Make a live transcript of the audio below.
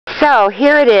So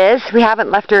here it is. We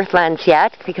haven't left Earthlands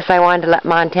yet because I wanted to let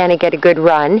Montana get a good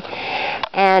run.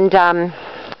 And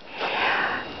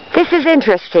this is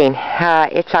interesting.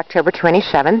 It's October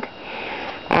 27th.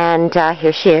 And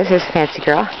here she is. Here's Fancy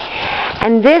Girl.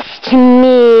 And this, to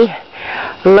me,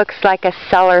 looks like a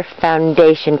Cellar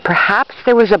foundation. Perhaps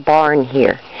there was a barn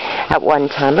here at one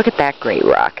time. Look at that great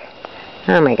rock.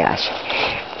 Oh my gosh.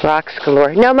 Rocks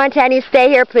galore. No, Montana, you stay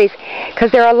here, please.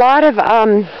 Because there are a lot of,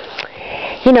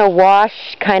 you know,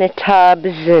 wash kind of tubs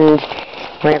and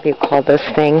whatever you call those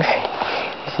things.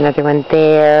 There's another one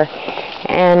there.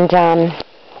 And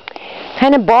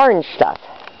kind of barn stuff.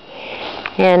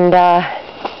 And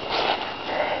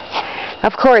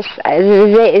of course,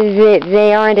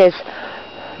 they aren't as,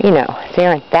 you know, they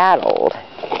aren't that old.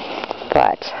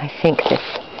 But I think this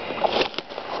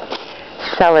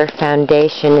Cellar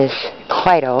foundation is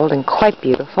quite old and quite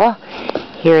beautiful.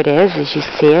 Here it is, as you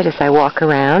see it, as I walk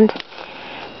around.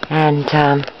 And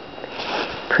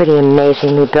pretty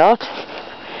amazingly built.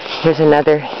 Here's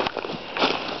another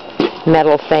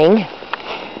metal thing.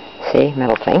 See,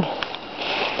 metal thing.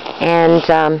 And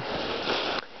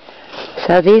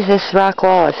so this rock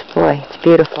wall is, boy, it's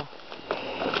beautiful.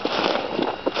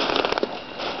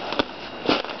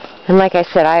 And like I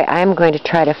said, I'm going to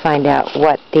try to find out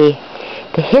what the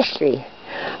history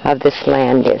of this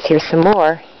land is. Here's some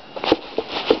more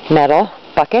metal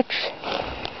buckets.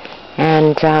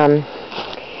 And,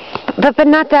 but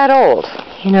not that old.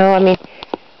 You know, I mean,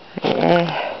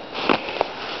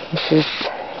 this is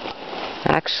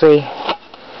actually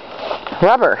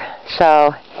rubber.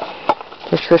 So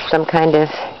this was some kind of,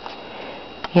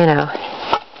 you know,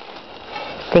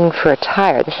 thing for a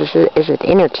tire. This is an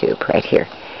inner tube right here.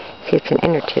 See, it's an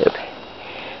inner tube.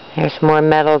 There's more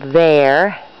metal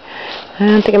there. I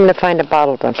don't think I'm going to find a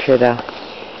bottle dump here, though.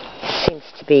 It seems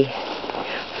to be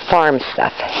farm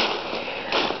stuff.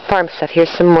 Farm stuff. Here's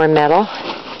some more metal.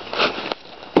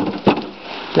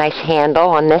 Nice handle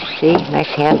on this. See?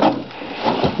 Nice handle.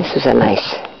 This is a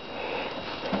nice,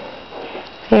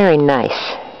 very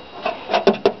nice,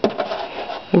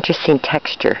 interesting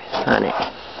texture on it.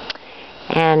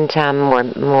 And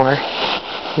more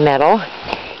metal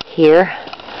here.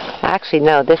 Actually,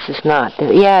 no, this is not.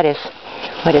 Yeah, it is.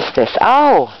 What is this?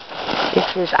 Oh,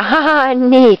 this is,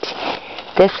 neat.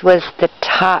 This was the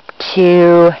top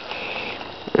to,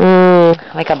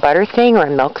 like a butter thing or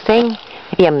a milk thing.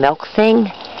 Maybe a milk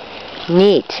thing.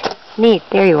 Neat. Neat.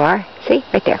 There you are. See?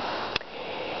 Right there.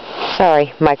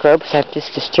 Sorry, microbes. I've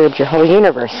just disturbed your whole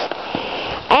universe.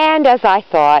 And as I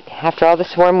thought, after all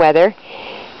this warm weather,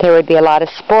 there would be a lot of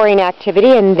sporing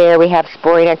activity, and there we have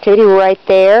sporing activity right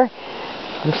there.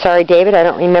 I'm sorry, David, I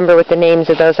don't remember what the names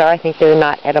of those are. I think they're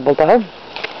not edible, though.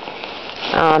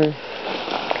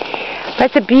 But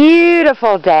it's a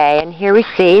beautiful day, and here we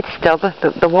see it's still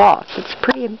the walls. It's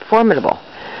pretty formidable.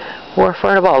 More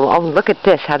formidable. Oh, look at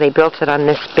this, how they built it on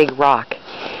this big rock.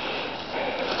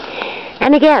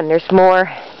 And again, there's more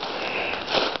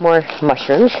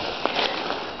mushrooms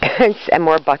and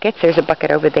more buckets. There's a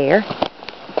bucket over there.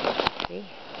 See?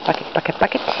 Bucket, bucket,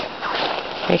 bucket.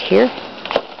 Right here.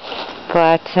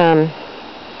 But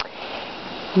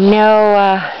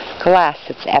no glass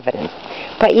that's evident.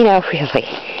 But you know, really,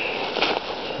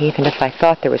 even if I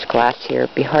thought there was glass here,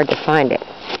 it'd be hard to find it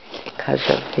because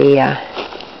of the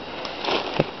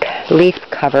leaf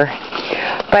cover.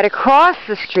 But across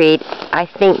the street, I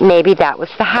think maybe that was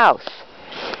the house.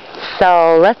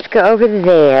 So let's go over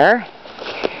there.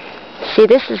 See,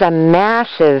 this is a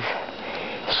massive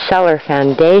Cellar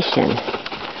foundation.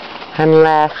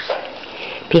 Unless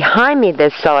behind me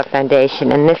there's Cellar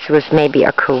foundation, and this was maybe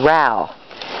a corral.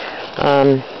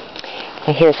 And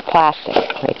here's plastic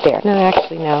right there. No,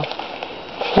 actually, no.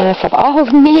 Oh,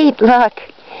 neat! Look,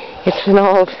 it's an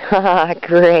old.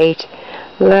 Great.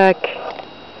 Look.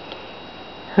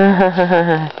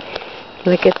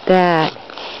 Look at that.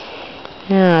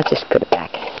 I'll just put it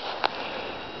back.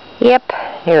 Yep,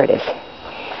 there it is.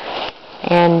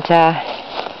 And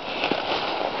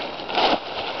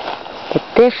but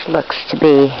this looks to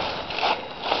be,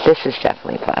 this is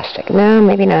definitely plastic. No,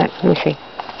 maybe not. Let me see.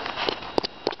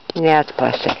 Yeah, it's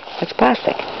plastic. It's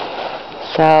plastic.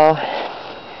 So,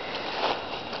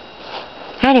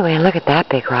 anyway, look at that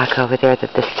big rock over there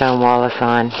that the stone wall is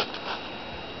on.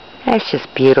 That's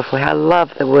just beautiful. I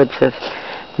love the woods of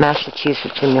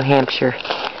Massachusetts and New Hampshire.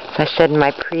 As I said in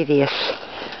my previous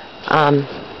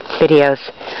videos,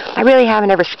 I really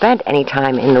haven't ever spent any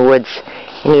time in the woods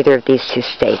in either of these two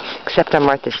states, except on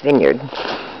Martha's Vineyard.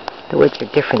 The woods are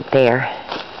different there.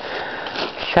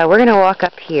 So we're going to walk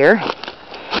up here,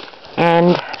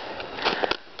 and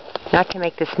not to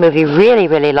make this movie really,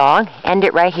 really long, end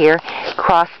it right here,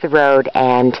 cross the road,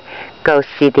 and go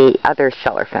see the other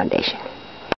Cellar Foundation.